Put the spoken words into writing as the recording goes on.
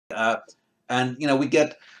And we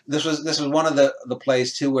get this was one of the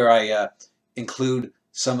plays too where I include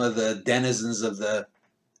some of the denizens of the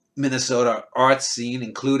Minnesota art scene,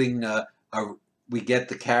 including we get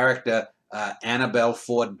the character Annabelle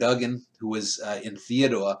Ford Duggan, who was in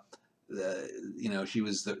Theodore. She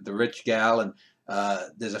was the rich gal, and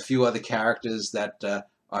there's a few other characters that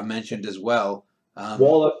are mentioned as well.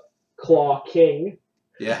 Wallet Claw King.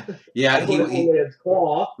 Yeah, yeah, only his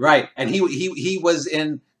claw. Right, and he was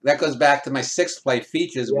in. That goes back to my sixth play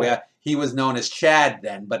Features, where he was known as Chad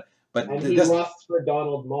then, but and he lusts for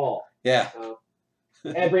Donald Mall. Yeah.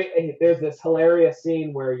 There's this hilarious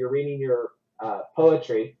scene where you're reading your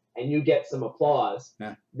poetry and you get some applause.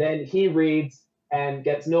 Yeah. Then he reads and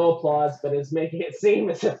gets no applause, but is making it seem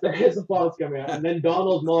as if there is applause coming out. And then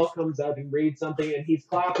Donald Mall comes out and reads something, and he's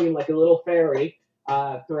clapping like a little fairy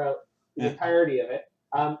throughout the entirety of it.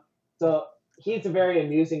 So he's a very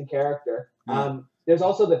amusing character. There's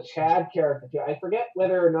also the Chad character too. I forget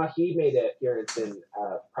whether or not he made an appearance in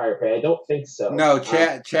prior play. I don't think so. No,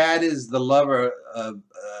 Chad is the lover of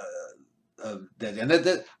and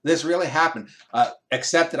this really happened.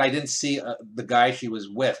 Except that I didn't see the guy she was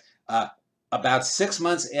with. About 6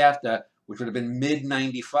 months after, which would have been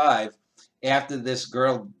mid-95, after this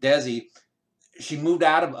girl Desi, she moved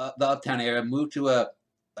out of the uptown area, moved to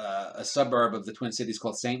a suburb of the Twin Cities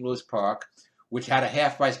called St. Louis Park, which had a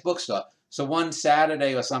half-price bookstore. So one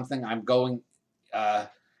Saturday or something, I'm going, I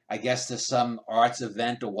guess, to some arts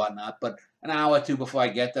event or whatnot. But an hour or two before I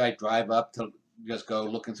get there, I drive up to just go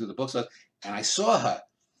looking through the bookstores, and I saw her.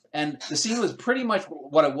 And the scene was pretty much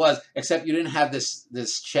what it was, except you didn't have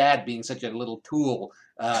this Chad being such a little tool,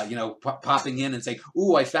 popping in and saying,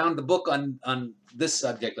 "Ooh, I found the book on this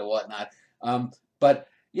subject or whatnot." But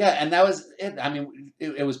yeah, and that was it. I mean,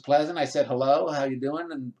 it was pleasant. I said hello, how you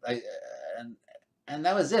doing, and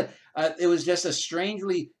that was it. It was just a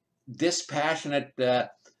strangely dispassionate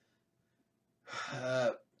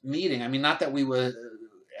meeting. I mean, not that we were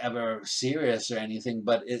ever serious or anything,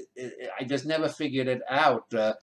 but I just never figured it out.